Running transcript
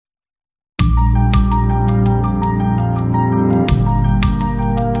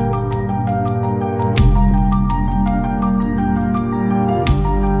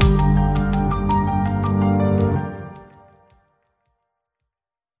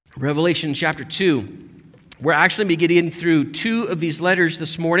Revelation chapter 2. We're actually going to be getting through two of these letters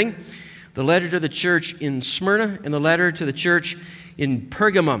this morning, the letter to the church in Smyrna and the letter to the church in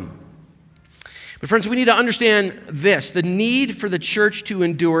Pergamum. But friends, we need to understand this. The need for the church to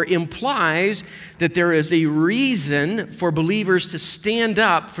endure implies that there is a reason for believers to stand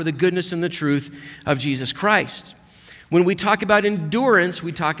up for the goodness and the truth of Jesus Christ. When we talk about endurance,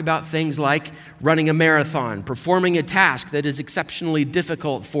 we talk about things like running a marathon, performing a task that is exceptionally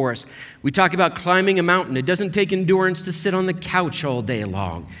difficult for us. We talk about climbing a mountain. It doesn't take endurance to sit on the couch all day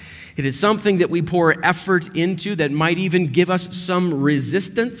long. It is something that we pour effort into that might even give us some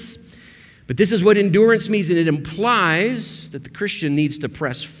resistance. But this is what endurance means, and it implies that the Christian needs to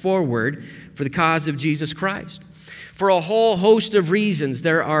press forward for the cause of Jesus Christ. For a whole host of reasons,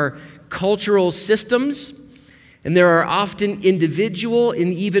 there are cultural systems, and there are often individual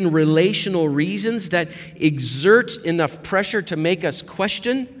and even relational reasons that exert enough pressure to make us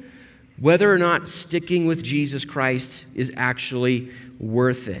question whether or not sticking with Jesus Christ is actually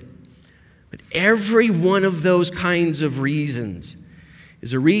worth it. But every one of those kinds of reasons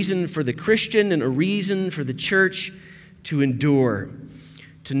is a reason for the Christian and a reason for the church to endure,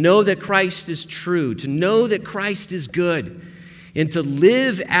 to know that Christ is true, to know that Christ is good, and to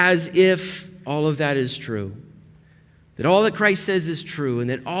live as if all of that is true. That all that Christ says is true, and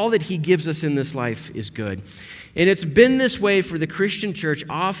that all that he gives us in this life is good. And it's been this way for the Christian church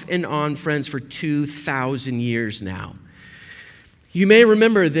off and on, friends, for 2,000 years now. You may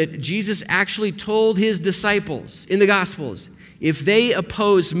remember that Jesus actually told his disciples in the Gospels, if they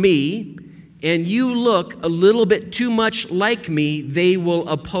oppose me and you look a little bit too much like me, they will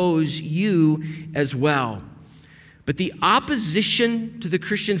oppose you as well. But the opposition to the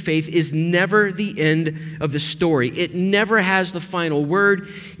Christian faith is never the end of the story. It never has the final word.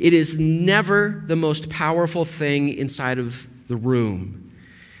 It is never the most powerful thing inside of the room.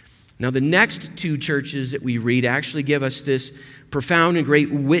 Now, the next two churches that we read actually give us this profound and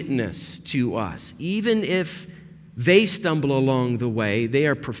great witness to us. Even if they stumble along the way, they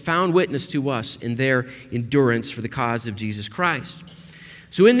are profound witness to us in their endurance for the cause of Jesus Christ.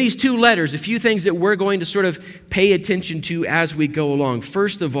 So in these two letters, a few things that we're going to sort of pay attention to as we go along.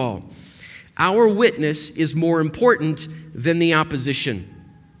 First of all, our witness is more important than the opposition.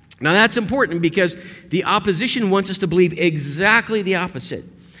 Now that's important because the opposition wants us to believe exactly the opposite.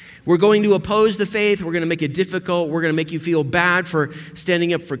 We're going to oppose the faith. We're going to make it difficult. We're going to make you feel bad for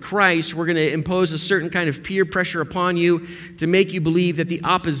standing up for Christ. We're going to impose a certain kind of peer pressure upon you to make you believe that the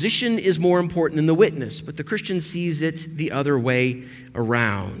opposition is more important than the witness. But the Christian sees it the other way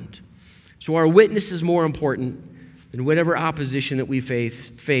around. So our witness is more important than whatever opposition that we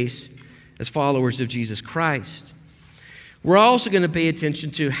face as followers of Jesus Christ. We're also going to pay attention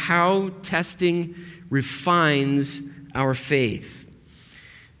to how testing refines our faith.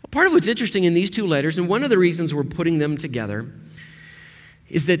 Part of what's interesting in these two letters, and one of the reasons we're putting them together,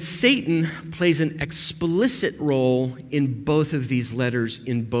 is that Satan plays an explicit role in both of these letters,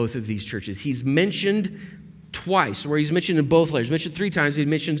 in both of these churches. He's mentioned twice, or he's mentioned in both letters. He's mentioned 3 times. He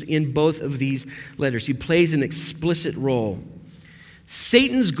mentions in both of these letters. He plays an explicit role.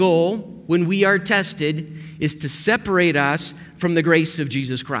 Satan's goal when we are tested is to separate us from the grace of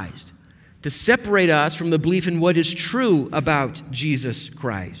Jesus Christ, to separate us from the belief in what is true about Jesus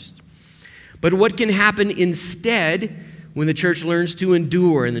Christ. But what can happen instead when the church learns to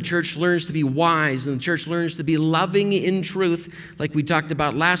endure and the church learns to be wise and the church learns to be loving in truth, like we talked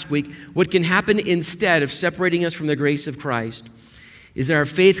about last week, what can happen instead of separating us from the grace of Christ is that our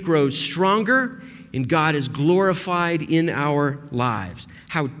faith grows stronger and God is glorified in our lives.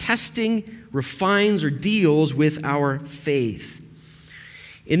 How testing refines or deals with our faith.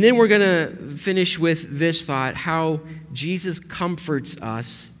 And then we're going to finish with this thought, how Jesus comforts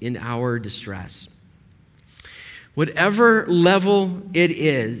us in our distress. Whatever level it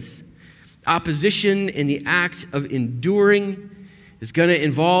is, opposition in the act of enduring is going to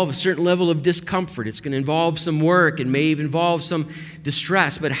involve a certain level of discomfort. It's going to involve some work and may even involve some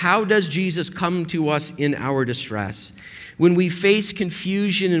distress. But how does Jesus come to us in our distress? When we face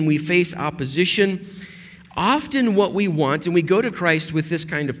confusion and we face opposition, often what we want, and we go to Christ with this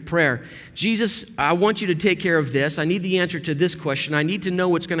kind of prayer, Jesus, I want you to take care of this. I need the answer to this question. I need to know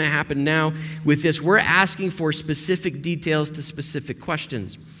what's going to happen now with this. We're asking for specific details to specific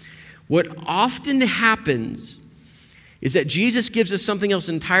questions. What often happens is that Jesus gives us something else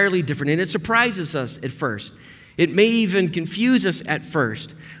entirely different, and it surprises us at first. It may even confuse us at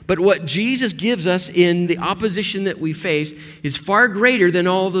first. But what Jesus gives us in the opposition that we face is far greater than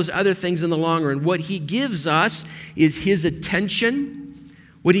all those other things in the long run. What he gives us is his attention.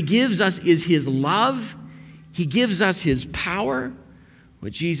 What he gives us is his love. He gives us his power.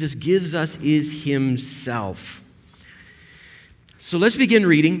 What Jesus gives us is himself. So let's begin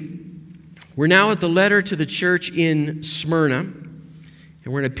reading. We're now at the letter to the church in Smyrna, and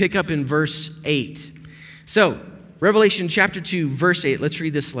we're going to pick up in verse 8. So, Revelation chapter 2, verse 8, let's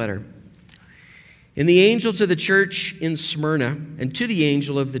read this letter. And the angel to the church in Smyrna, and to the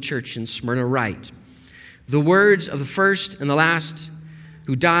angel of the church in Smyrna write, the words of the first and the last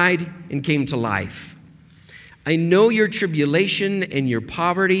who died and came to life. I know your tribulation and your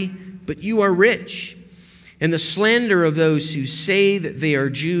poverty, but you are rich, and the slander of those who say that they are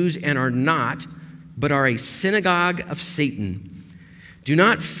Jews and are not, but are a synagogue of Satan. Do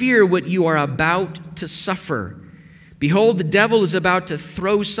not fear what you are about to suffer. Behold, the devil is about to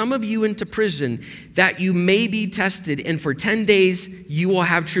throw some of you into prison, that you may be tested, and for 10 days you will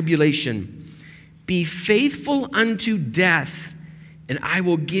have tribulation. Be faithful unto death, and I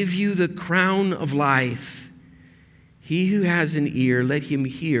will give you the crown of life. He who has an ear, let him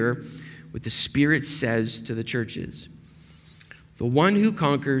hear what the Spirit says to the churches. The one who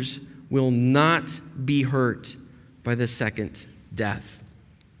conquers will not be hurt by the second death.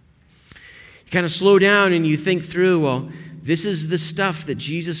 You kind of slow down and you think through, well, this is the stuff that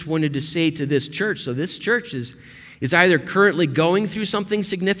Jesus wanted to say to this church. So this church is either currently going through something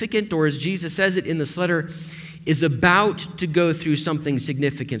significant, or as Jesus says it in this letter, is about to go through something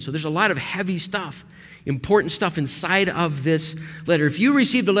significant. So there's a lot of heavy stuff, important stuff inside of this letter. If you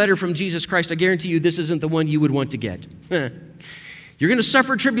received a letter from Jesus Christ, I guarantee you this isn't the one you would want to get. You're going to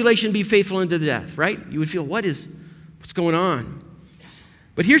suffer tribulation, be faithful unto death, right? You would feel, what's going on?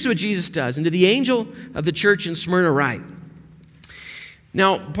 But here's what Jesus does. And to the angel of the church in Smyrna write.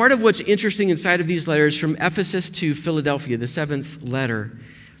 Now, part of what's interesting inside of these letters from Ephesus to Philadelphia, the seventh letter,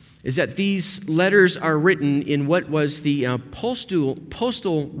 is that these letters are written in what was the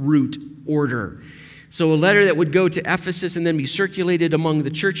postal route order. So a letter that would go to Ephesus and then be circulated among the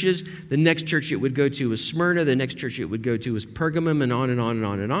churches. The next church it would go to was Smyrna. The next church it would go to was Pergamum, and on and on and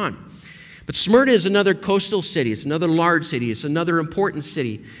on and on. But Smyrna is another coastal city. It's another large city. It's another important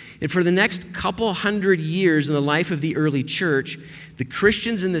city. And for the next couple hundred years in the life of the early church, the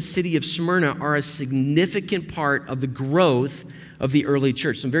Christians in the city of Smyrna are a significant part of the growth of the early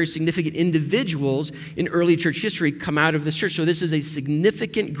church. Some very significant individuals in early church history come out of this church. So this is a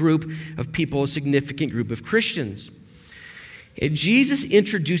significant group of people, a significant group of Christians. And Jesus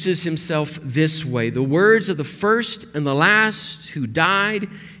introduces himself this way: the words of the first and the last who died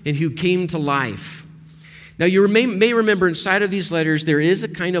and who came to life. Now, you may remember inside of these letters, there is a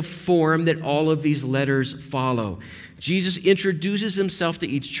kind of form that all of these letters follow. Jesus introduces himself to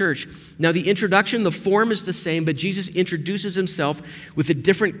each church. Now, the introduction, the form is the same, but Jesus introduces himself with a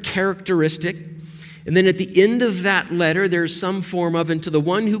different characteristic. And then at the end of that letter, there's some form of, and to the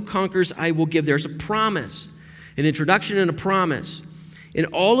one who conquers, I will give. There's a promise, an introduction and a promise. And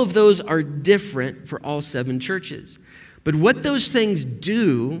all of those are different for all seven churches. But what those things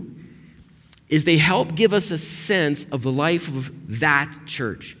do is they help give us a sense of the life of that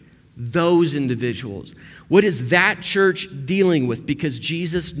church, those individuals. What is that church dealing with? Because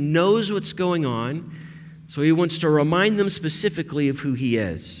Jesus knows what's going on, so he wants to remind them specifically of who he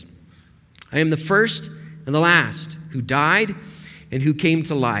is. I am the first and the last who died and who came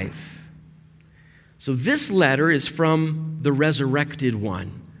to life. So this letter is from the resurrected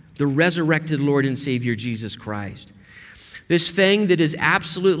one, the resurrected Lord and Savior Jesus Christ. This thing that is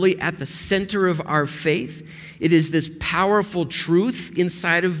absolutely at the center of our faith. It is this powerful truth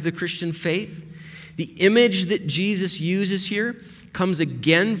inside of the Christian faith. The image that Jesus uses here comes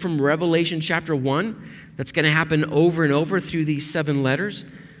again from Revelation chapter 1. That's going to happen over and over through these seven letters.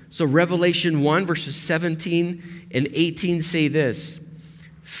 So Revelation 1 verses 17 and 18 say this: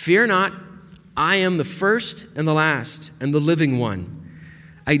 Fear not, I am the first and the last and the living one.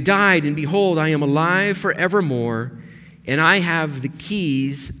 I died, and behold, I am alive forevermore, and I have the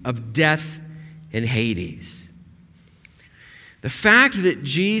keys of death and Hades. The fact that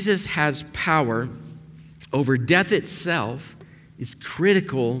Jesus has power over death itself is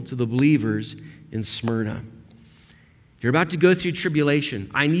critical to the believers in Smyrna. You're about to go through tribulation.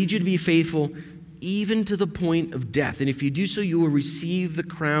 I need you to be faithful even to the point of death. And if you do so, you will receive the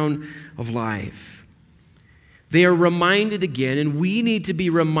crown of life. They are reminded again, and we need to be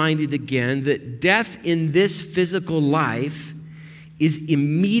reminded again, that death in this physical life is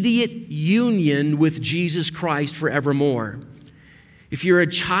immediate union with Jesus Christ forevermore. If you're a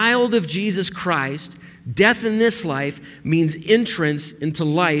child of Jesus Christ, death in this life means entrance into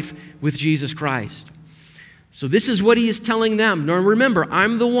life with Jesus Christ. So this is what he is telling them. Now remember,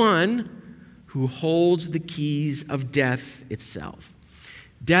 I'm the one who holds the keys of death itself.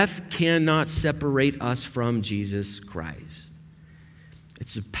 Death cannot separate us from Jesus Christ.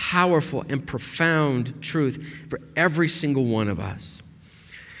 It's a powerful and profound truth for every single one of us.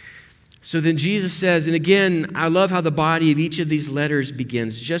 So then Jesus says, and again, I love how the body of each of these letters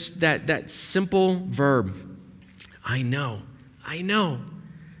begins. Just that simple verb. I know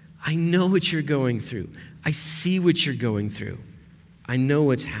what you're going through. I see what you're going through. I know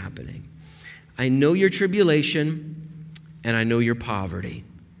what's happening. I know your tribulation, and I know your poverty.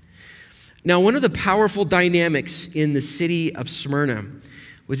 Now, one of the powerful dynamics in the city of Smyrna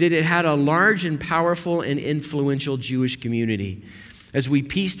was that it had a large and powerful and influential Jewish community. As we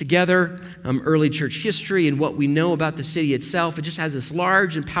piece together early church history and what we know about the city itself, it just has this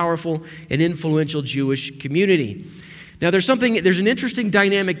large and powerful and influential Jewish community. Now, there's an interesting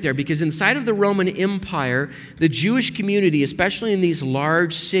dynamic there, because inside of the Roman Empire, the Jewish community, especially in these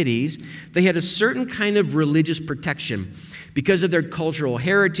large cities, they had a certain kind of religious protection. Because of their cultural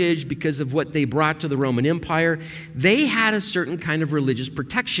heritage, because of what they brought to the Roman Empire, they had a certain kind of religious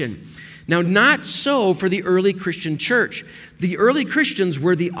protection. Now, not so for the early Christian church. The early Christians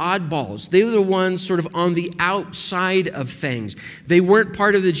were the oddballs. They were the ones sort of on the outside of things. They weren't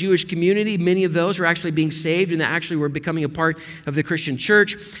part of the Jewish community. Many of those were actually being saved and they actually were becoming a part of the Christian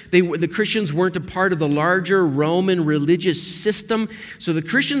church. The Christians weren't a part of the larger Roman religious system. So the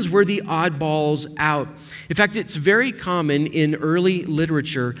Christians were the oddballs out. In fact, it's very common in early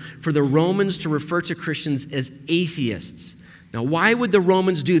literature for the Romans to refer to Christians as atheists. Now, why would the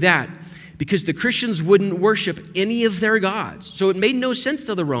Romans do that? Because the Christians wouldn't worship any of their gods. So it made no sense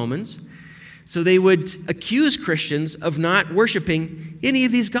to the Romans. So they would accuse Christians of not worshiping any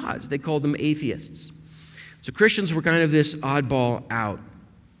of these gods. They called them atheists. So Christians were kind of this oddball out.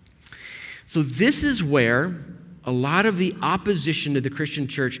 So this is where a lot of the opposition to the Christian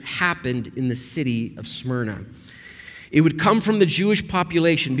church happened in the city of Smyrna. It would come from the Jewish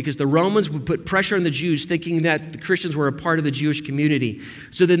population because the Romans would put pressure on the Jews thinking that the Christians were a part of the Jewish community.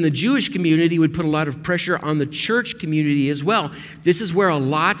 So then the Jewish community would put a lot of pressure on the church community as well. This is where a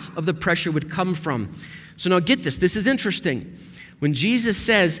lot of the pressure would come from. So now get this. This is interesting. When Jesus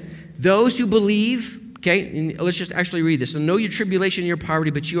says, those who believe, okay, and let's just actually read this. So know your tribulation and your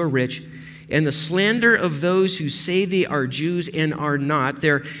poverty, but you are rich. And the slander of those who say they are Jews and are not.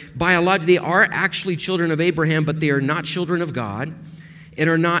 They are actually children of Abraham, but they are not children of God, and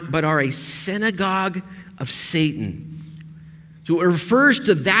are a synagogue of Satan. So it refers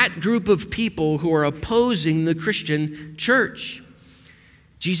to that group of people who are opposing the Christian church.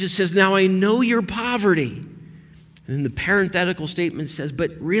 Jesus says, now I know your poverty. And then the parenthetical statement says,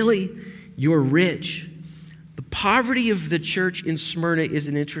 but really, you're rich. The poverty of the church in Smyrna is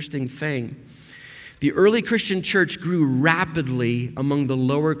an interesting thing. The early Christian church grew rapidly among the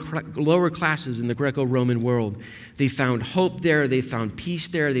lower classes in the Greco-Roman world. They found hope there. They found peace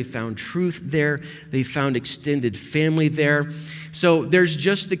there. They found truth there. They found extended family there. So there's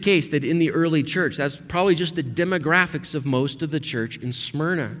just the case that in the early church, that's probably just the demographics of most of the church in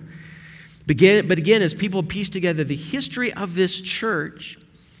Smyrna. But again, as people piece together the history of this church,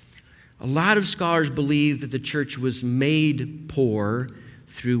 a lot of scholars believe that the church was made poor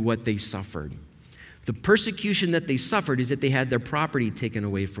through what they suffered. The persecution that they suffered is that they had their property taken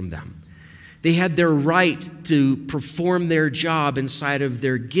away from them. They had their right to perform their job inside of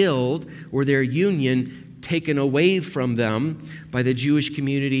their guild or their union taken away from them by the Jewish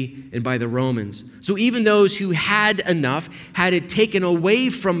community and by the Romans. So even those who had enough had it taken away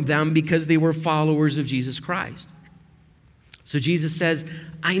from them because they were followers of Jesus Christ. So Jesus says,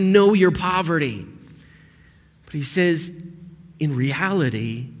 I know your poverty. But he says, in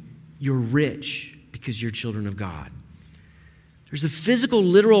reality, you're rich because you're children of God. There's a physical,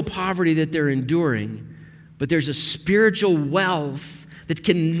 literal poverty that they're enduring, but there's a spiritual wealth that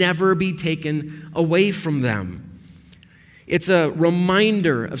can never be taken away from them. It's a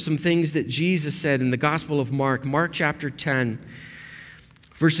reminder of some things that Jesus said in the Gospel of Mark. Mark chapter 10,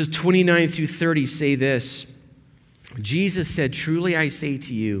 verses 29 through 30 say this. Jesus said, truly I say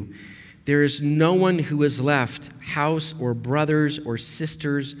to you, there is no one who has left house or brothers or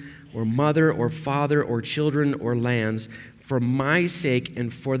sisters or mother or father or children or lands for my sake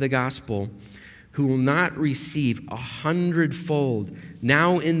and for the gospel, who will not receive 100-fold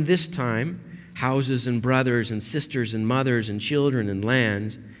now in this time, houses and brothers and sisters and mothers and children and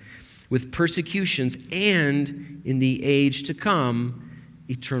lands, with persecutions, and in the age to come,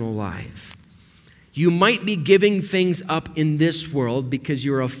 eternal life. You might be giving things up in this world because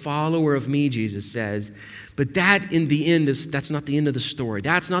you're a follower of me, Jesus says, but that in the end that's not the end of the story.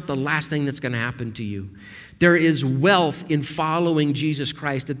 That's not the last thing that's going to happen to you. There is wealth in following Jesus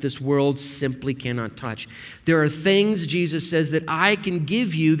Christ that this world simply cannot touch. There are things, Jesus says, that I can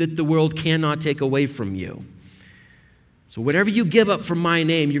give you that the world cannot take away from you. So whatever you give up for my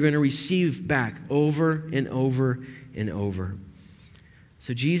name, you're going to receive back over and over and over.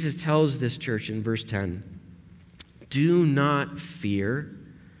 So Jesus tells this church in verse 10, do not fear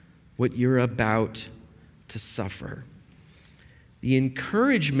what you're about to suffer. The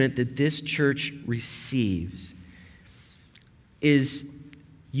encouragement that this church receives is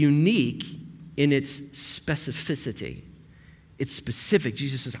unique in its specificity. It's specific.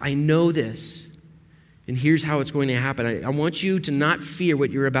 Jesus says, I know this, and here's how it's going to happen. I want you to not fear what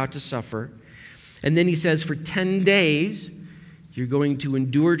you're about to suffer. And then he says, for 10 days, you're going to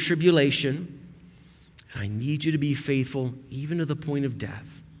endure tribulation, and I need you to be faithful even to the point of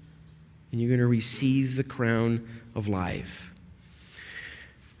death, and you're going to receive the crown of life.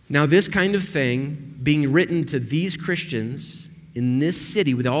 Now, this kind of thing being written to these Christians in this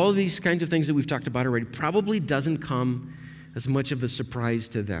city with all of these kinds of things that we've talked about already probably doesn't come as much of a surprise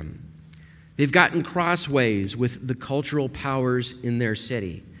to them. They've gotten crossways with the cultural powers in their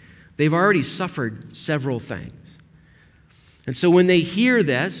city. They've already suffered several things. And so when they hear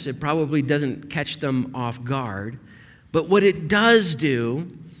this, it probably doesn't catch them off guard. But what it does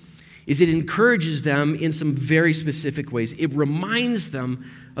do is it encourages them in some very specific ways. It reminds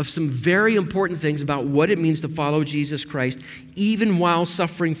them of some very important things about what it means to follow Jesus Christ, even while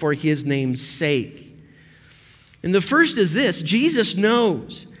suffering for his name's sake. And the first is this: Jesus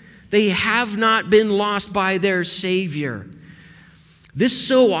knows they have not been lost by their Savior. This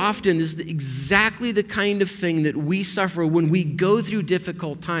so often is exactly the kind of thing that we suffer when we go through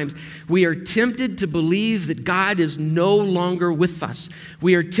difficult times. We are tempted to believe that God is no longer with us.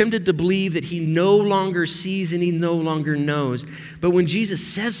 We are tempted to believe that he no longer sees and he no longer knows. But when Jesus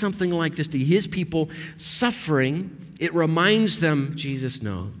says something like this to his people suffering, it reminds them Jesus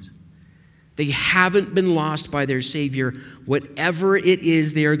knows. They haven't been lost by their Savior, whatever it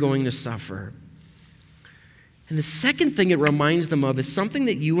is they are going to suffer. And the second thing it reminds them of is something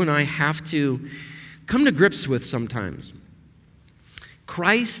that you and I have to come to grips with sometimes.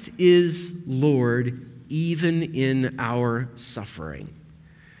 Christ is Lord even in our suffering.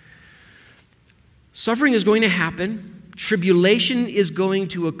 Suffering is going to happen. Tribulation is going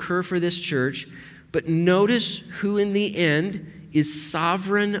to occur for this church. But notice who in the end is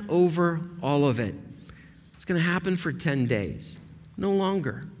sovereign over all of it. It's going to happen for 10 days, no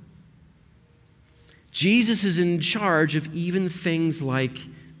longer. Jesus is in charge of even things like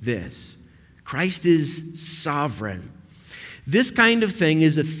this. Christ is sovereign. This kind of thing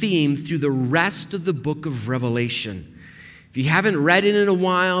is a theme through the rest of the book of Revelation. If you haven't read it in a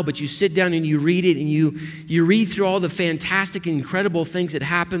while, but you sit down and you read it and you read through all the fantastic, incredible things that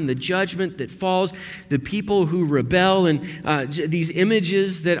happen, the judgment that falls, the people who rebel, and these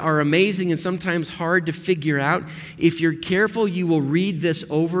images that are amazing and sometimes hard to figure out, if you're careful, you will read this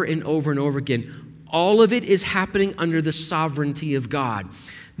over and over and over again. All of it is happening under the sovereignty of God.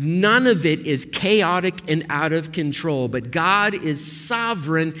 None of it is chaotic and out of control, but God is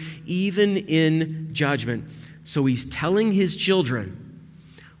sovereign even in judgment. So he's telling his children,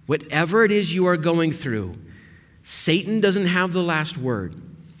 whatever it is you are going through, Satan doesn't have the last word.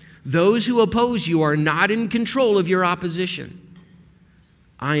 Those who oppose you are not in control of your opposition.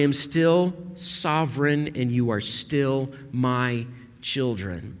 I am still sovereign and you are still my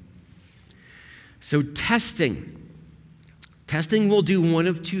children. So testing will do one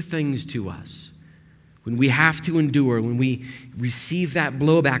of two things to us. When we have to endure, when we receive that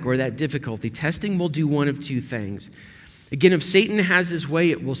blowback or that difficulty, testing will do one of two things. Again, if Satan has his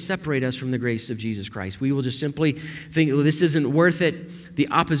way, it will separate us from the grace of Jesus Christ. We will just simply think, well, this isn't worth it. The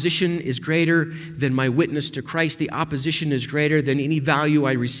opposition is greater than my witness to Christ. The opposition is greater than any value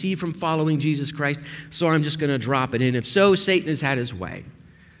I receive from following Jesus Christ, so I'm just going to drop it. And if so, Satan has had his way.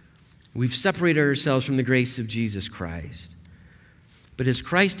 We've separated ourselves from the grace of Jesus Christ. But as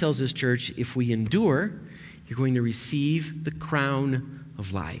Christ tells his church, if we endure, you're going to receive the crown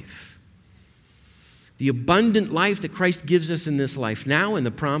of life. The abundant life that Christ gives us in this life now and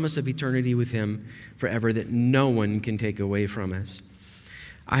the promise of eternity with him forever that no one can take away from us.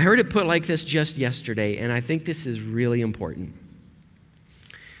 I heard it put like this just yesterday, and I think this is really important.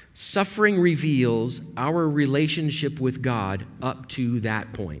 Suffering reveals our relationship with God up to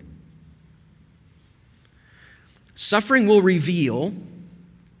that point. Suffering will reveal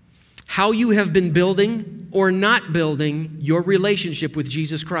how you have been building or not building your relationship with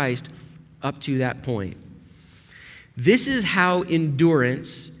Jesus Christ up to that point. This is how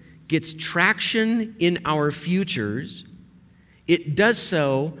endurance gets traction in our futures. It does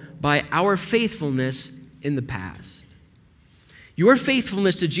so by our faithfulness in the past. Your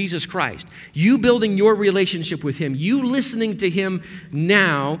faithfulness to Jesus Christ, you building your relationship with him, you listening to him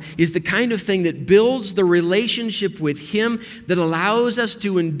now is the kind of thing that builds the relationship with him that allows us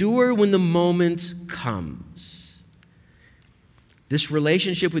to endure when the moment comes. This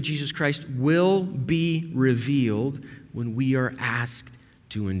relationship with Jesus Christ will be revealed when we are asked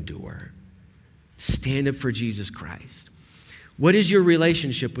to endure. Stand up for Jesus Christ. What is your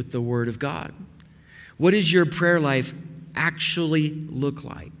relationship with the Word of God? What does your prayer life actually look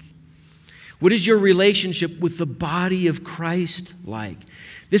like? What is your relationship with the body of Christ like?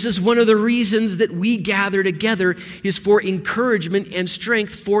 This is one of the reasons that we gather together, is for encouragement and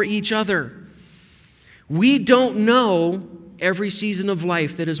strength for each other. We don't know every season of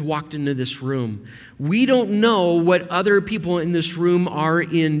life that has walked into this room. We don't know what other people in this room are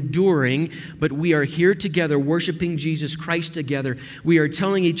enduring, but we are here together worshiping Jesus Christ together. We are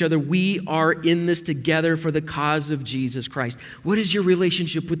telling each other we are in this together for the cause of Jesus Christ. What is your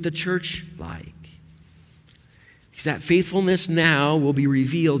relationship with the church like? Because that faithfulness now will be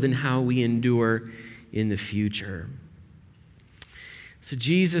revealed in how we endure in the future. So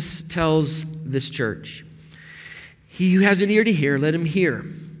Jesus tells this church, he who has an ear to hear, let him hear.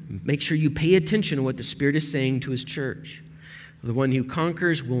 Make sure you pay attention to what the Spirit is saying to his church. The one who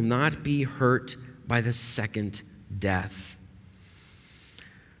conquers will not be hurt by the second death.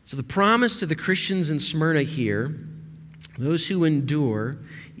 So the promise to the Christians in Smyrna here, those who endure,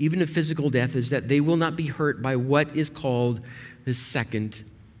 even a physical death, is that they will not be hurt by what is called the second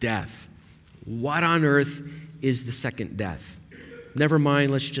death. What on earth is the second death? Never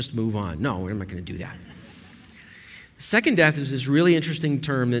mind, let's just move on. No, we're not going to do that. Second death is this really interesting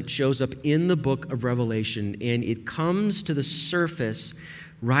term that shows up in the book of Revelation, and it comes to the surface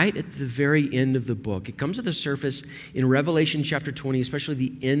right at the very end of the book. It comes to the surface in Revelation chapter 20, especially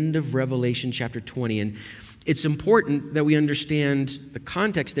the end of Revelation chapter 20. And it's important that we understand the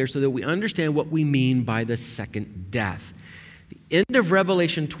context there so that we understand what we mean by the second death. The end of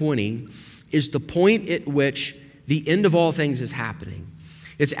Revelation 20 is the point at which the end of all things is happening.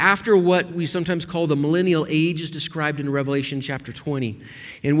 It's after what we sometimes call the millennial age is described in Revelation chapter 20.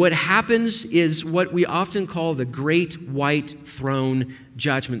 And what happens is what we often call the great white throne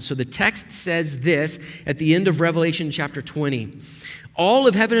judgment. So the text says this at the end of Revelation chapter 20. All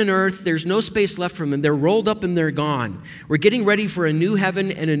of heaven and earth, there's no space left for them. They're rolled up and they're gone. We're getting ready for a new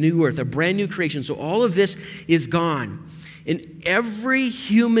heaven and a new earth, a brand new creation. So all of this is gone. And every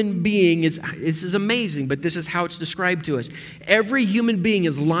human being this is amazing, but this is how it's described to us. Every human being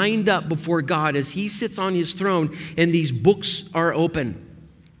is lined up before God as he sits on his throne, and these books are open.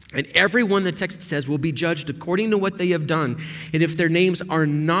 And everyone, the text says, will be judged according to what they have done. And if their names are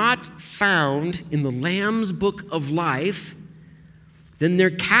not found in the Lamb's book of life, then they're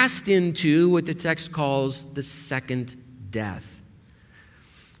cast into what the text calls the second death.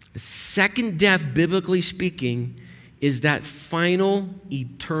 The second death, biblically speaking, is that final,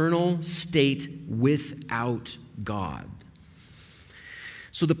 eternal state without God.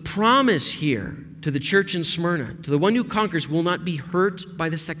 So the promise here to the church in Smyrna, to the one who conquers, will not be hurt by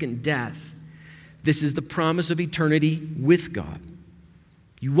the second death. This is the promise of eternity with God.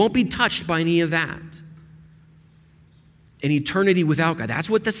 You won't be touched by any of that. An eternity without God. That's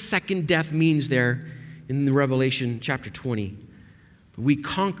what the second death means there in the Revelation chapter 20. We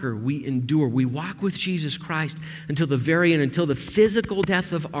conquer, we endure, we walk with Jesus Christ until the very end, until the physical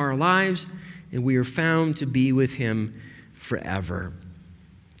death of our lives, and we are found to be with him forever.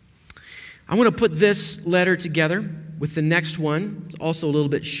 I want to put this letter together with the next one, also a little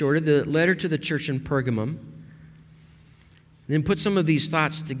bit shorter, the letter to the church in Pergamum, and then put some of these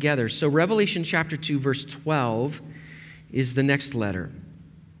thoughts together. So Revelation chapter 2, verse 12 is the next letter.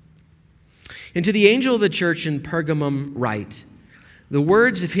 And to the angel of the church in Pergamum write, the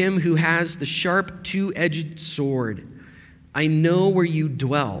words of him who has the sharp two-edged sword. I know where you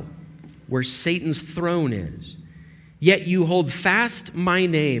dwell, where Satan's throne is. Yet you hold fast my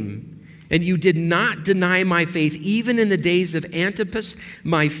name, and you did not deny my faith, even in the days of Antipas,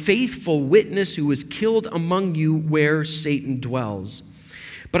 my faithful witness, who was killed among you where Satan dwells.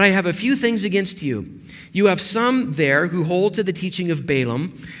 But I have a few things against you. You have some there who hold to the teaching of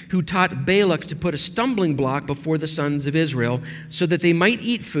Balaam, who taught Balak to put a stumbling block before the sons of Israel, so that they might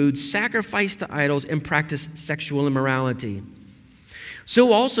eat food sacrificed to idols and practice sexual immorality.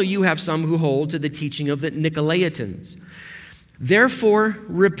 So also you have some who hold to the teaching of the Nicolaitans. Therefore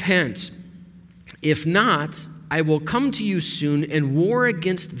repent. If not, I will come to you soon and war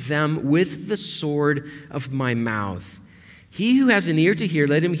against them with the sword of my mouth. He who has an ear to hear,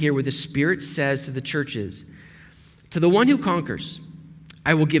 let him hear what the Spirit says to the churches. To the one who conquers,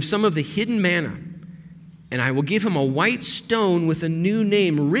 I will give some of the hidden manna. And I will give him a white stone with a new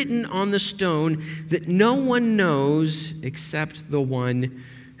name written on the stone that no one knows except the one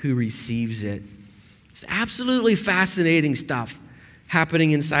who receives it. It's absolutely fascinating stuff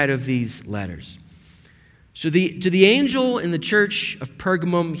happening inside of these letters. So to the angel in the church of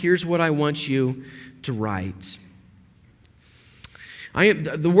Pergamum, here's what I want you to write. I am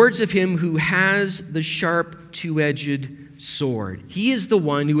the words of him who has the sharp two-edged sword. He is the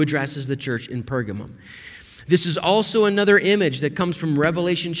one who addresses the church in Pergamum. This is also another image that comes from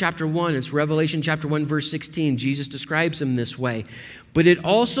Revelation chapter 1. It's Revelation chapter 1, verse 16. Jesus describes him this way. But it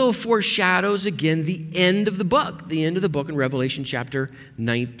also foreshadows, again, the end of the book in Revelation chapter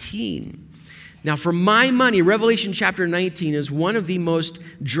 19. Now, for my money, Revelation chapter 19 is one of the most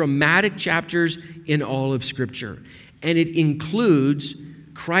dramatic chapters in all of Scripture. And it includes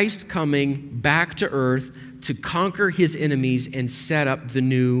Christ coming back to earth to conquer his enemies and set up the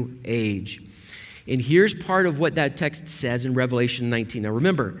new age. And here's part of what that text says in Revelation 19. Now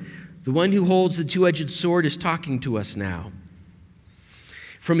remember, the one who holds the two-edged sword is talking to us now.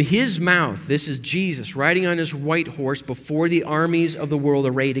 From his mouth, this is Jesus riding on his white horse before the armies of the world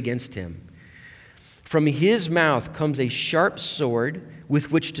arrayed against him. From his mouth comes a sharp sword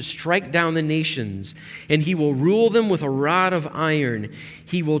with which to strike down the nations, and he will rule them with a rod of iron.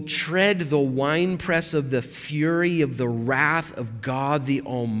 He will tread the winepress of the fury of the wrath of God the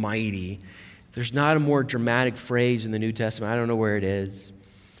Almighty. There's not a more dramatic phrase in the New Testament. I don't know where it is.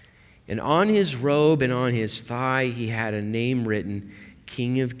 And on his robe and on his thigh, he had a name written,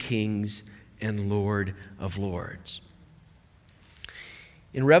 King of Kings and Lord of Lords.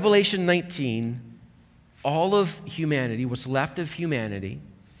 In Revelation 19, all of humanity, what's left of humanity,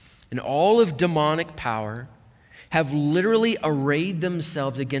 and all of demonic power have literally arrayed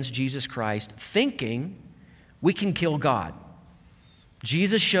themselves against Jesus Christ, thinking we can kill God.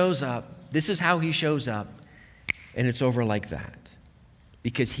 Jesus shows up. This is how he shows up, and it's over like that.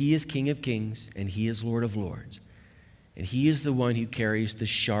 Because he is King of Kings, and he is Lord of Lords. And he is the one who carries the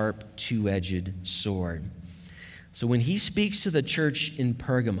sharp, two-edged sword. So when he speaks to the church in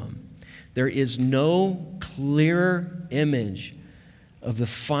Pergamum, there is no clearer image of the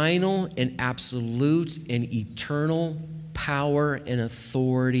final and absolute and eternal power and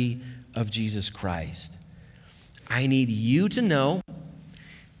authority of Jesus Christ. I need you to know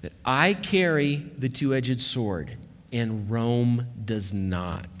that I carry the two-edged sword, and Rome does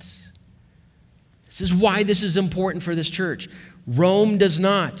not. This is why this is important for this church. Rome does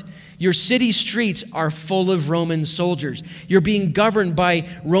not. Your city streets are full of Roman soldiers. You're being governed by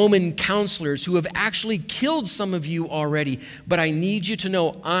Roman counselors who have actually killed some of you already. But I need you to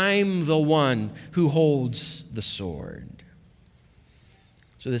know I'm the one who holds the sword.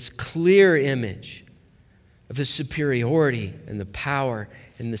 So this clear image of the superiority and the power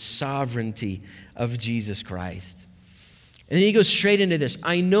and the sovereignty of Jesus Christ. And then he goes straight into this.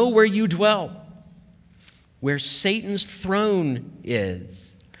 I know where you dwell, where Satan's throne is.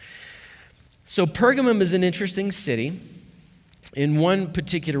 So Pergamum is an interesting city in one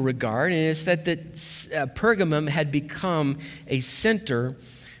particular regard, and it's that Pergamum had become a center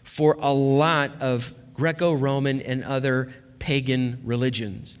for a lot of Greco-Roman and other pagan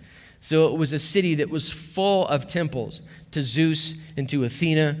religions. So it was a city that was full of temples to Zeus and to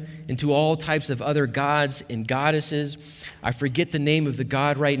Athena and to all types of other gods and goddesses. I forget the name of the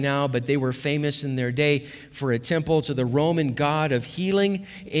god right now, but they were famous in their day for a temple to the Roman god of healing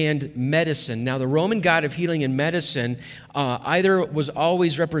and medicine. Now, the Roman god of healing and medicine either was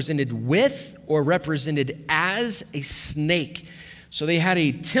always represented with or represented as a snake. So they had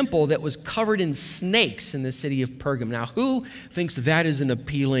a temple that was covered in snakes in the city of Pergamum. Now, who thinks that is an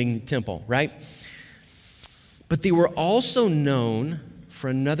appealing temple, right? But they were also known for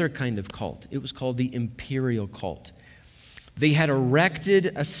another kind of cult. It was called the imperial cult. They had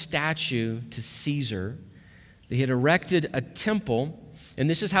erected a statue to Caesar. They had erected a temple, and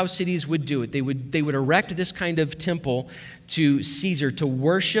this is how cities would do it. They would erect this kind of temple to Caesar to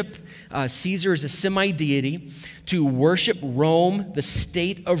worship Caesar as a semi-deity, to worship Rome, the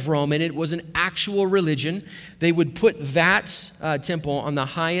state of Rome, and it was an actual religion. They would put that temple on the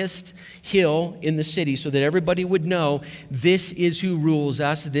highest hill in the city so that everybody would know this is who rules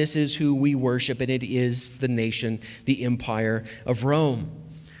us, this is who we worship, and it is the nation, the empire of Rome.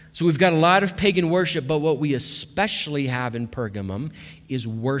 So we've got a lot of pagan worship, but what we especially have in Pergamum is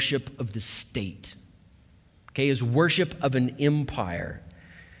worship of the state, okay, is worship of an empire.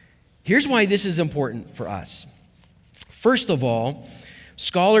 Here's why this is important for us. First of all,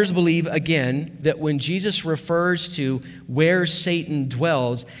 Scholars believe, again, that when Jesus refers to where Satan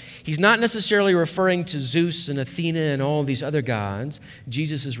dwells, he's not necessarily referring to Zeus and Athena and all these other gods.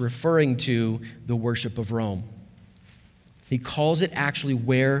 Jesus is referring to the worship of Rome. He calls it actually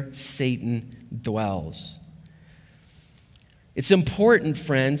where Satan dwells. It's important,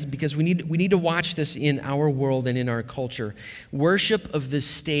 friends, because we need to watch this in our world and in our culture. Worship of the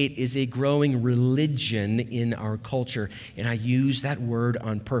state is a growing religion in our culture, and I use that word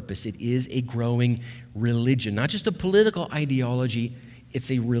on purpose. It is a growing religion, not just a political ideology. It's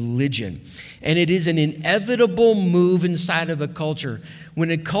a religion. And it is an inevitable move inside of a culture.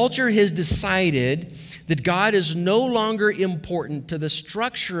 When a culture has decided that God is no longer important to the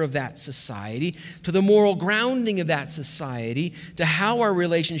structure of that society, to the moral grounding of that society, to how our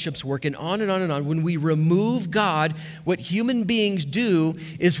relationships work, and on and on and on. When we remove God, what human beings do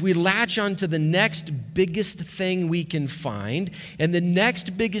is we latch onto the next biggest thing we can find. And the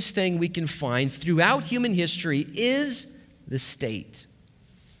next biggest thing we can find throughout human history is the state.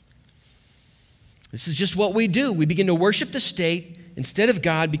 This is just what we do. We begin to worship the state instead of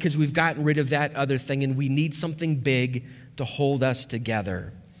God because we've gotten rid of that other thing, and we need something big to hold us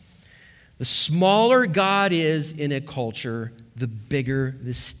together. The smaller God is in a culture, the bigger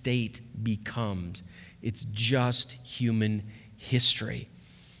the state becomes. It's just human history.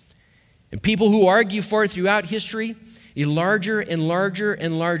 And people who argue for it throughout history, a larger and larger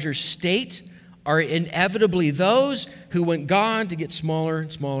and larger state, are inevitably those who want God to get smaller and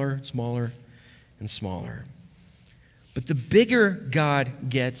smaller and smaller and smaller. But the bigger God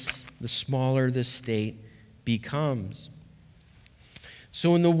gets, the smaller the state becomes.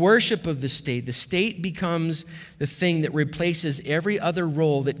 So in the worship of the state becomes the thing that replaces every other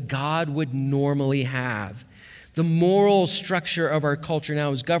role that God would normally have. The moral structure of our culture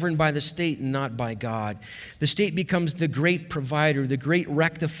now is governed by the state and not by God. The state becomes the great provider, the great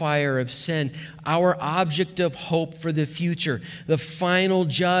rectifier of sin, our object of hope for the future, the final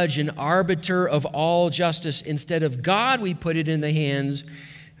judge and arbiter of all justice. Instead of God, we put it in the hands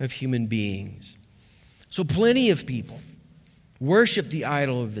of human beings. So plenty of people worship the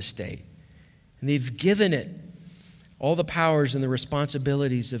idol of the state, and they've given it all the powers and the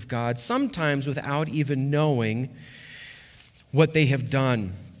responsibilities of God, sometimes without even knowing what they have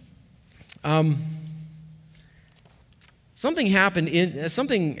done. Something happened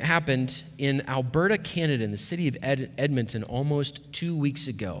in Alberta, Canada, in the city of Edmonton almost 2 weeks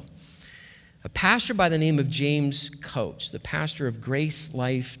ago. A pastor by the name of James Coates, the pastor of Grace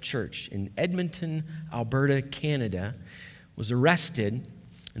Life Church in Edmonton, Alberta, Canada, was arrested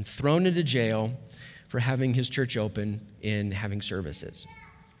and thrown into jail for having his church open and having services.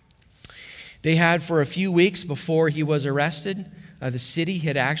 They had, for a few weeks before he was arrested, the city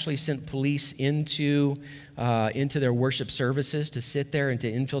had actually sent police into their worship services to sit there and to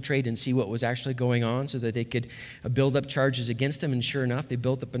infiltrate and see what was actually going on so that they could build up charges against him. And sure enough, they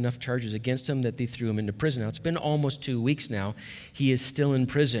built up enough charges against him that they threw him into prison. Now, it's been almost 2 weeks now. He is still in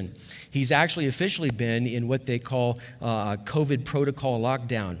prison. He's actually officially been in what they call COVID protocol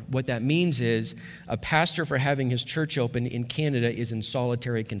lockdown. What that means is a pastor for having his church open in Canada is in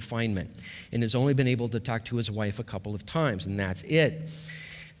solitary confinement and has only been able to talk to his wife a couple of times, and that's it.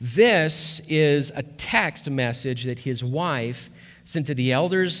 This is a text message that his wife sent to the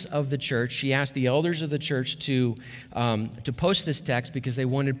elders of the church. She asked the elders of the church to post this text because they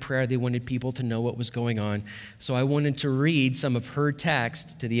wanted prayer. They wanted people to know what was going on. So I wanted to read some of her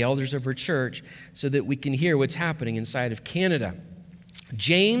text to the elders of her church so that we can hear what's happening inside of Canada.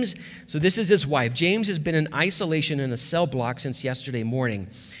 James, so this is his wife. James has been in isolation in a cell block since yesterday morning.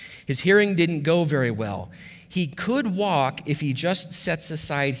 His hearing didn't go very well. He could walk if he just sets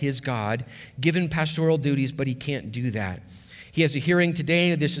aside his God, given pastoral duties, but he can't do that. He has a hearing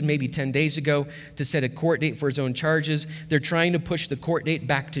today, this is maybe 10 days ago, to set a court date for his own charges. They're trying to push the court date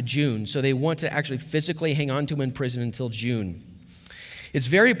back to June, so they want to actually physically hang on to him in prison until June. It's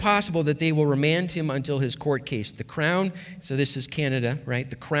very possible that they will remand him until his court case. The Crown, so this is Canada, right?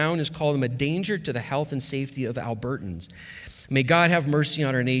 The Crown has called him a danger to the health and safety of Albertans. May God have mercy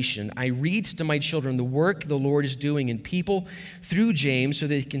on our nation. I read to my children the work the Lord is doing in people through James so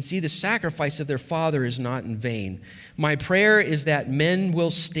they can see the sacrifice of their father is not in vain. My prayer is that men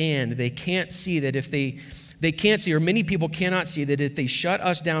will stand. They can't see that if they can't see, or many people cannot see, that if they shut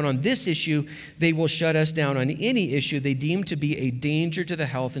us down on this issue, they will shut us down on any issue they deem to be a danger to the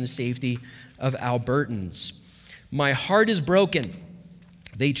health and safety of Albertans. My heart is broken.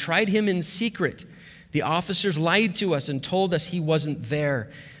 They tried him in secret. The officers lied to us and told us he wasn't there.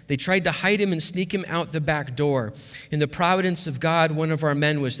 They tried to hide him and sneak him out the back door. In the providence of God, one of our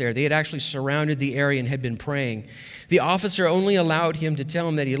men was there. They had actually surrounded the area and had been praying. The officer only allowed him to tell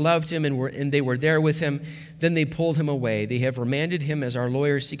him that he loved him and they were there with him. Then they pulled him away. They have remanded him as our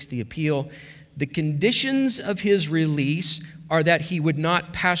lawyer seeks the appeal. The conditions of his release are that he would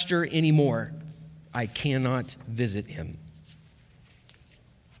not pastor anymore. I cannot visit him.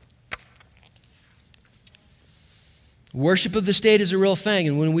 Worship of the state is a real thing,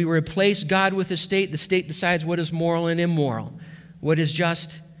 and when we replace God with the state decides what is moral and immoral, what is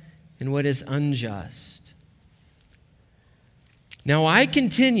just and what is unjust. Now,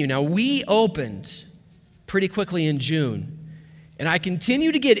 we opened pretty quickly in June, and I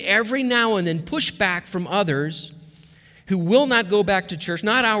continue to get every now and then pushback from others who will not go back to church,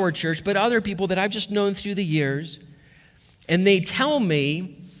 not our church, but other people that I've just known through the years, and they tell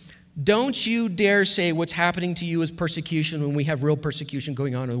me, don't you dare say what's happening to you is persecution when we have real persecution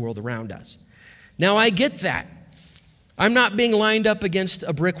going on in the world around us. Now, I get that. I'm not being lined up against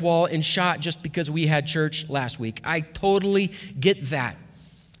a brick wall and shot just because we had church last week. I totally get that.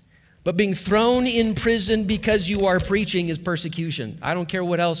 But being thrown in prison because you are preaching is persecution. I don't care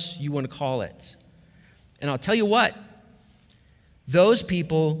what else you want to call it. And I'll tell you what, those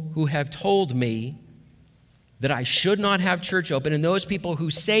people who have told me that I should not have church open, and those people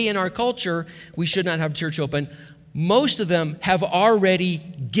who say in our culture we should not have church open, most of them have already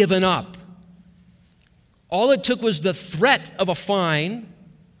given up. All it took was the threat of a fine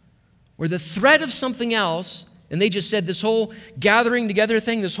or the threat of something else, and they just said this whole gathering together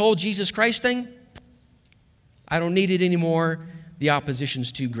thing, this whole Jesus Christ thing, I don't need it anymore. The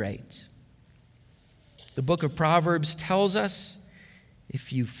opposition's too great. The book of Proverbs tells us,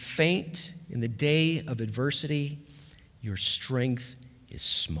 if you faint in the day of adversity, your strength is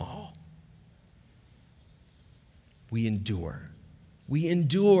small. We endure. We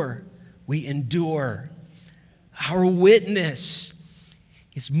endure. We endure. Our witness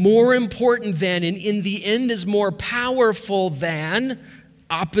is more important than, and in the end is more powerful than,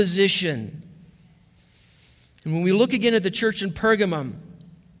 opposition. And when we look again at the church in Pergamum,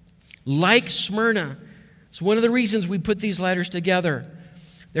 like Smyrna, it's one of the reasons we put these letters together.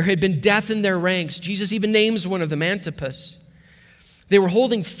 There had been death in their ranks. Jesus even names one of them, Antipas. They were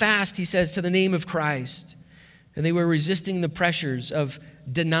holding fast, he says, to the name of Christ. And they were resisting the pressures of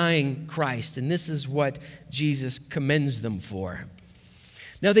denying Christ. And this is what Jesus commends them for.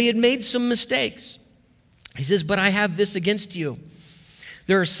 Now, they had made some mistakes. He says, but I have this against you.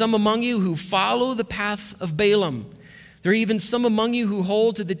 There are some among you who follow the path of Balaam. There are even some among you who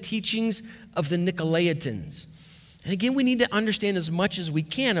hold to the teachings of the Nicolaitans. And again, we need to understand as much as we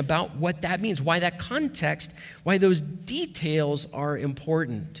can about what that means, why that context, why those details are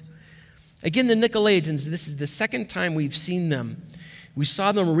important. Again, the Nicolaitans, this is the second time we've seen them. We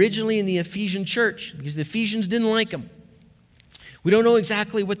saw them originally in the Ephesian church because the Ephesians didn't like them. We don't know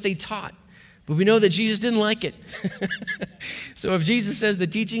exactly what they taught, but we know that Jesus didn't like it. So if Jesus says the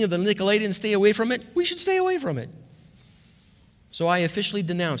teaching of the Nicolaitans, stay away from it, we should stay away from it. So I officially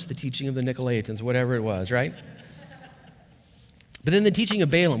denounced the teaching of the Nicolaitans, whatever it was, right? But then the teaching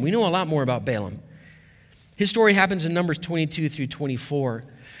of Balaam, we know a lot more about Balaam. His story happens in Numbers 22 through 24.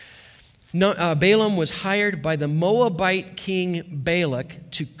 Balaam was hired by the Moabite king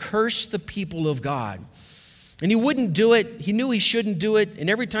Balak to curse the people of God. And he wouldn't do it. He knew he shouldn't do it. And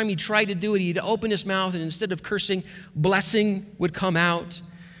every time he tried to do it, he'd open his mouth, and instead of cursing, blessing would come out.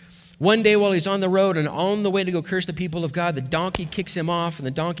 One day while he's on the road and on the way to go curse the people of God, the donkey kicks him off, and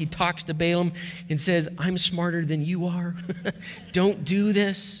the donkey talks to Balaam and says, I'm smarter than you are. Don't do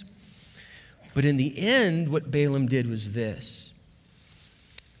this. But in the end, what Balaam did was this.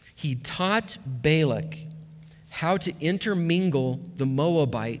 He taught Balak how to intermingle the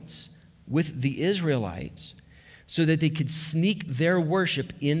Moabites with the Israelites so that they could sneak their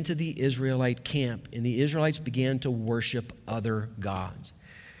worship into the Israelite camp. And the Israelites began to worship other gods.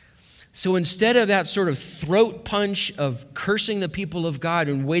 So instead of that sort of throat punch of cursing the people of God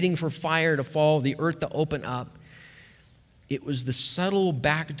and waiting for fire to fall, the earth to open up, it was the subtle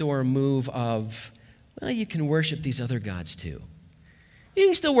backdoor move of, well, you can worship these other gods too. You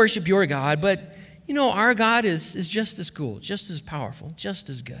can still worship your God, but you know, our God is just as cool, just as powerful, just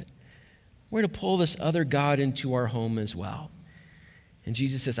as good. We're going to pull this other God into our home as well. And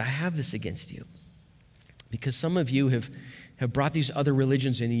Jesus says, I have this against you. Because some of you have brought these other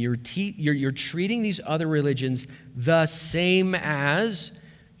religions in, and you're treating these other religions the same as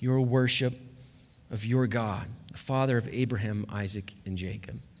your worship of your God, the Father of Abraham, Isaac, and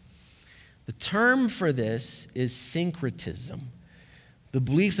Jacob. The term for this is syncretism, the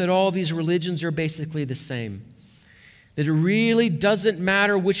belief that all these religions are basically the same. That it really doesn't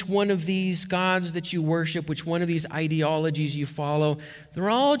matter which one of these gods that you worship, which one of these ideologies you follow. They're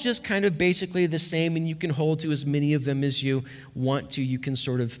all just kind of basically the same, and you can hold to as many of them as you want to. You can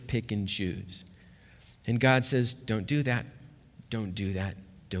sort of pick and choose. And God says, don't do that. Don't do that.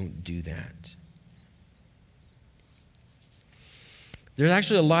 Don't do that. There's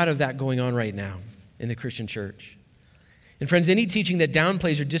actually a lot of that going on right now in the Christian church. And friends, any teaching that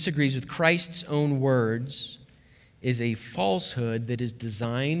downplays or disagrees with Christ's own words is a falsehood that is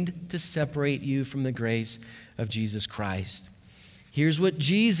designed to separate you from the grace of Jesus Christ. Here's what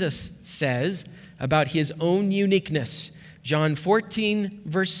Jesus says about his own uniqueness. John 14,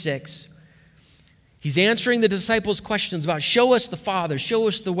 verse 6. He's answering the disciples' questions about, show us the Father, show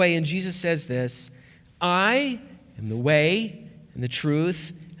us the way. And Jesus says this, I am the way and the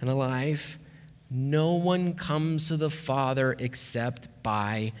truth and the life. No one comes to the Father except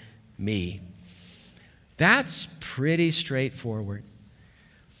by me. That's pretty straightforward.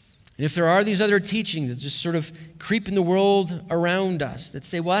 And if there are these other teachings that just sort of creep in the world around us that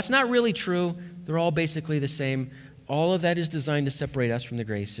say, well, that's not really true, they're all basically the same, all of that is designed to separate us from the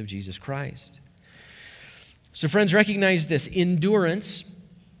grace of Jesus Christ. So friends, recognize this. Endurance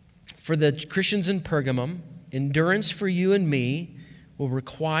for the Christians in Pergamum, endurance for you and me, will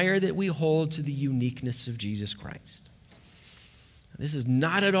require that we hold to the uniqueness of Jesus Christ. This is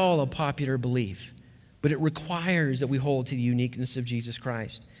not at all a popular belief, but it requires that we hold to the uniqueness of Jesus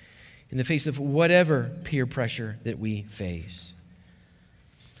Christ in the face of whatever peer pressure that we face.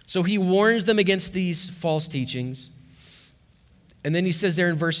 So he warns them against these false teachings. And then he says there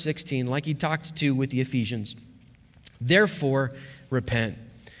in verse 16, like he talked to with the Ephesians, therefore repent.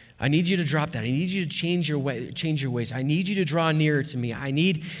 I need you to drop that. I need you to change your ways. I need you to draw nearer to me. I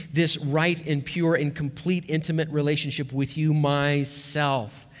need this right and pure and complete intimate relationship with you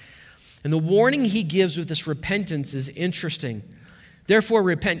myself. And the warning he gives with this repentance is interesting. Therefore,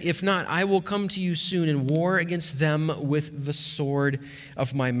 repent. If not, I will come to you soon and war against them with the sword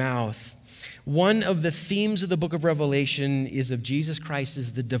of my mouth. One of the themes of the book of Revelation is of Jesus Christ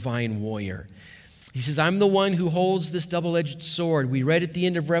as the divine warrior. He says, I'm the one who holds this double-edged sword. We read at the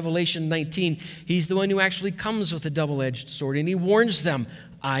end of Revelation 19, he's the one who actually comes with a double-edged sword. And he warns them,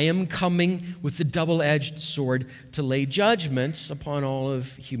 I am coming with the double-edged sword to lay judgment upon all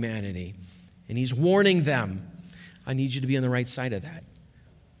of humanity. And he's warning them, I need you to be on the right side of that.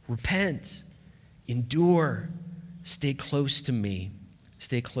 Repent, endure, stay close to me.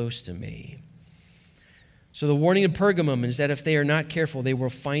 Stay close to me. So the warning of Pergamum is that if they are not careful, they will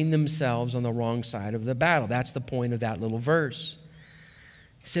find themselves on the wrong side of the battle. That's the point of that little verse.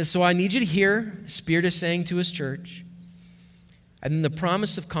 He says, so I need you to hear the Spirit is saying to his church, and then the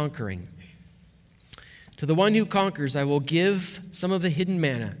promise of conquering. To the one who conquers, I will give some of the hidden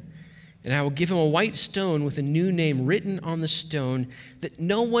manna, and I will give him a white stone with a new name written on the stone that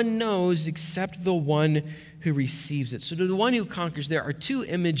no one knows except the one who receives it. So to the one who conquers, there are two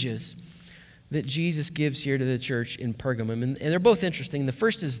images that Jesus gives here to the church in Pergamum, and they're both interesting. The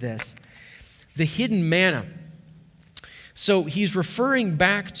first is this, the hidden manna. So he's referring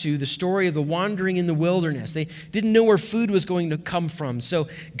back to the story of the wandering in the wilderness. They didn't know where food was going to come from. So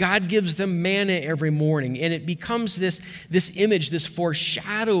God gives them manna every morning. And it becomes this image, this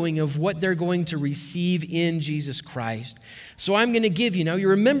foreshadowing of what they're going to receive in Jesus Christ. So I'm going to give you, now you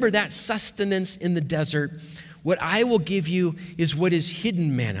remember that sustenance in the desert. What I will give you is what is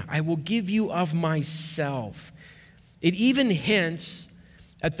hidden manna. I will give you of myself. It even hints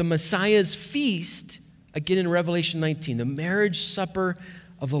at the Messiah's feast, again in Revelation 19, the marriage supper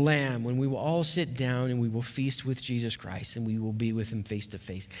of the Lamb, when we will all sit down and we will feast with Jesus Christ and we will be with him face to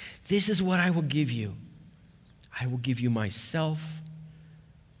face. This is what I will give you. I will give you myself,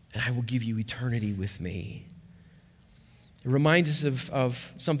 and I will give you eternity with me. It reminds us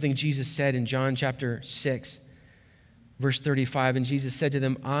of something Jesus said in John chapter 6, verse 35. And Jesus said to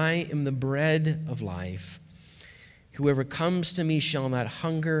them, I am the bread of life. Whoever comes to me shall not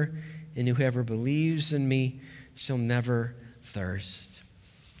hunger, and whoever believes in me shall never thirst.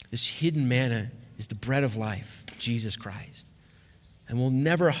 This hidden manna is the bread of life, Jesus Christ. And we'll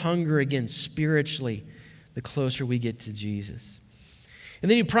never hunger again spiritually the closer we get to Jesus. And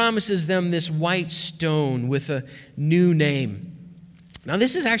then he promises them this white stone with a new name. Now,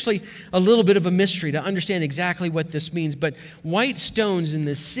 this is actually a little bit of a mystery to understand exactly what this means, but white stones in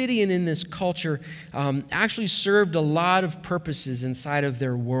this city and in this culture actually served a lot of purposes inside of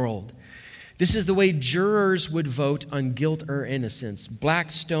their world. This is the way jurors would vote on guilt or innocence. Black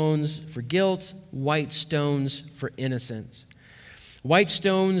stones for guilt, white stones for innocence. White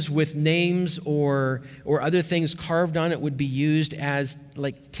stones with names or other things carved on it would be used as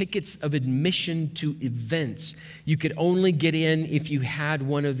like tickets of admission to events. You could only get in if you had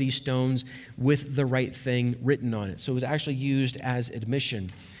one of these stones with the right thing written on it. So it was actually used as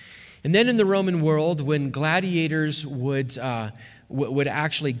admission. And then in the Roman world, when gladiators would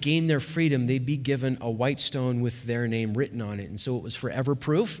actually gain their freedom, they'd be given a white stone with their name written on it. And so it was forever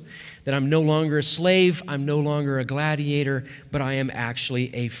proof that I'm no longer a slave, I'm no longer a gladiator, but I am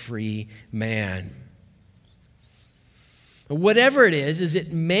actually a free man. Whatever it is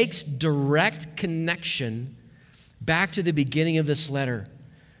it makes direct connection back to the beginning of this letter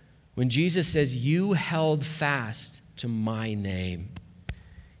when Jesus says, "You held fast to my name."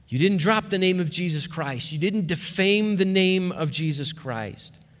 You didn't drop the name of Jesus Christ. You didn't defame the name of Jesus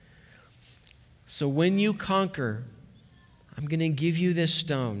Christ. So when you conquer, I'm going to give you this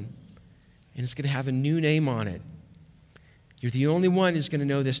stone, and it's going to have a new name on it. You're the only one who's going to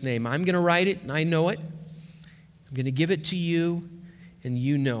know this name. I'm going to write it, and I know it. I'm going to give it to you, and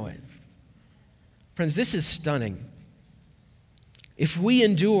you know it. Friends, this is stunning. If we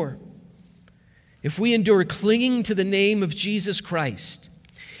endure clinging to the name of Jesus Christ,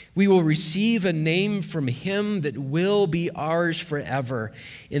 we will receive a name from him that will be ours forever.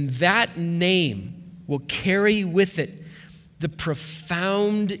 And that name will carry with it the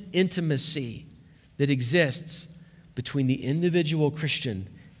profound intimacy that exists between the individual Christian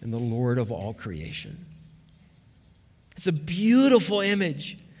and the Lord of all creation. It's a beautiful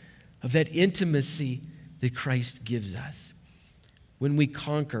image of that intimacy that Christ gives us. When we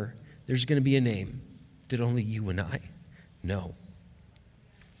conquer, there's going to be a name that only you and I know.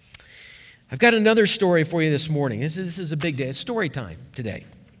 I've got another story for you this morning. This is a big day. It's story time today.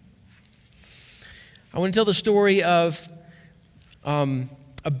 I want to tell the story of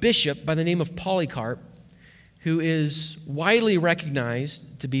a bishop by the name of Polycarp, who is widely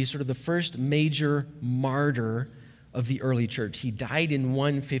recognized to be sort of the first major martyr of the early church. He died in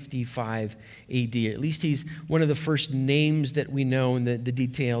 155 AD. At least he's one of the first names that we know, and the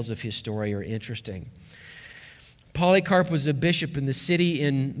details of his story are interesting. Polycarp was a bishop in the city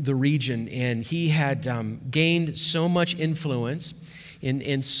in the region, and he had gained so much influence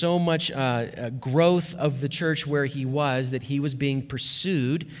and so much growth of the church where he was that he was being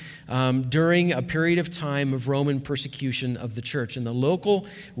pursued during a period of time of Roman persecution of the church. And the local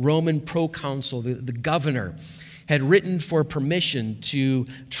Roman proconsul, the governor, had written for permission to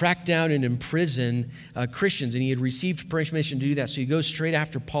track down and imprison Christians, and he had received permission to do that. So he goes straight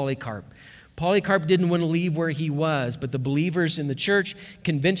after Polycarp. Polycarp didn't want to leave where he was, but the believers in the church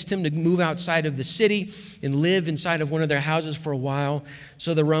convinced him to move outside of the city and live inside of one of their houses for a while.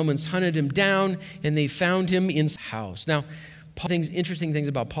 So the Romans hunted him down, and they found him in his house. Now, interesting things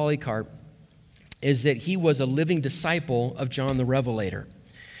about Polycarp is that he was a living disciple of John the Revelator.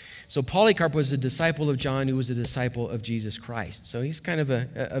 So Polycarp was a disciple of John, who was a disciple of Jesus Christ. So he's kind of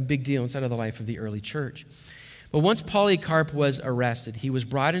a big deal inside of the life of the early church. But once Polycarp was arrested, he was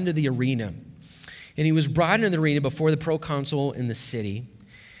brought into the arena. And he was brought into the arena before the proconsul in the city.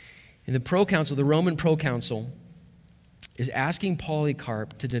 And the proconsul, the Roman proconsul, is asking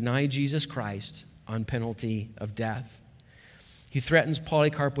Polycarp to deny Jesus Christ on penalty of death. He threatens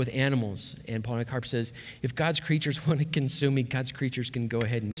Polycarp with animals. And Polycarp says, if God's creatures want to consume me, God's creatures can go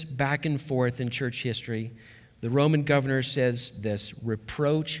ahead. And back and forth in church history, the Roman governor says this: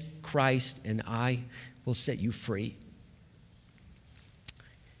 reproach Christ and I will set you free.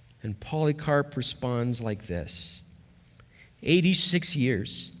 And Polycarp responds like this: 86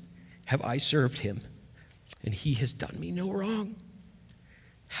 years have I served him, and he has done me no wrong.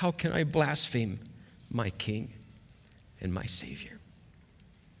 How can I blaspheme my king and my Savior?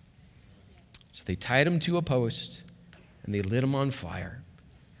 So they tied him to a post, and they lit him on fire,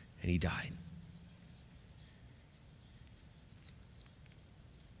 and he died.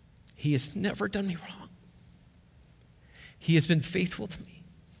 He has never done me wrong. He has been faithful to me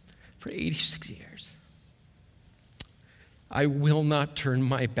for 86 years. I will not turn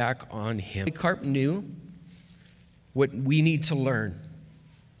my back on him. Polycarp knew what we need to learn.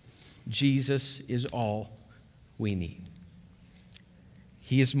 Jesus is all we need.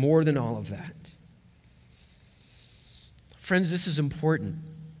 He is more than all of that. Friends, this is important.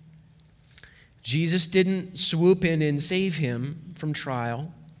 Jesus didn't swoop in and save him from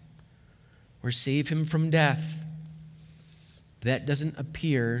trial or save him from death. That doesn't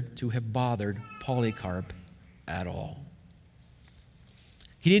appear to have bothered Polycarp at all.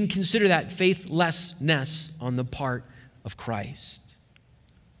 He didn't consider that faithlessness on the part of Christ.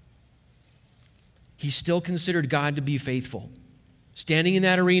 He still considered God to be faithful. Standing in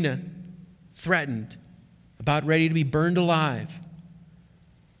that arena, threatened, about ready to be burned alive,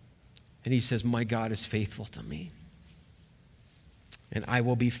 And he says, my God is faithful to me, and I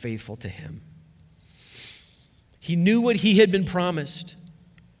will be faithful to him. He knew what he had been promised.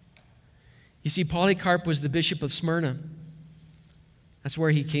 You see, Polycarp was the bishop of Smyrna. That's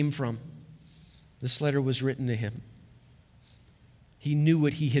where he came from. This letter was written to him. He knew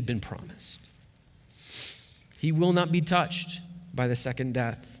what he had been promised. He will not be touched by the second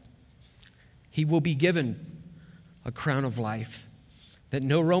death. He will be given a crown of life that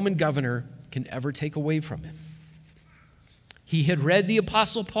no Roman governor can ever take away from him. He had read the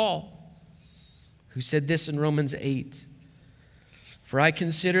Apostle Paul, who said this in Romans 8, "For I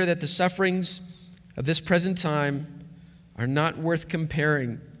consider that the sufferings of this present time are not worth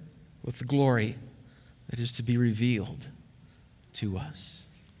comparing with the glory that is to be revealed to us."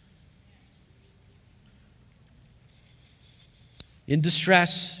 In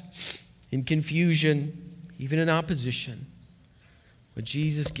distress, in confusion, even in opposition, what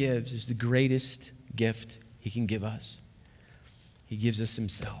Jesus gives is the greatest gift he can give us. He gives us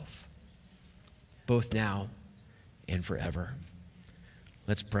himself, both now and forever.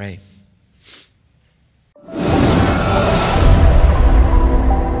 Let's pray.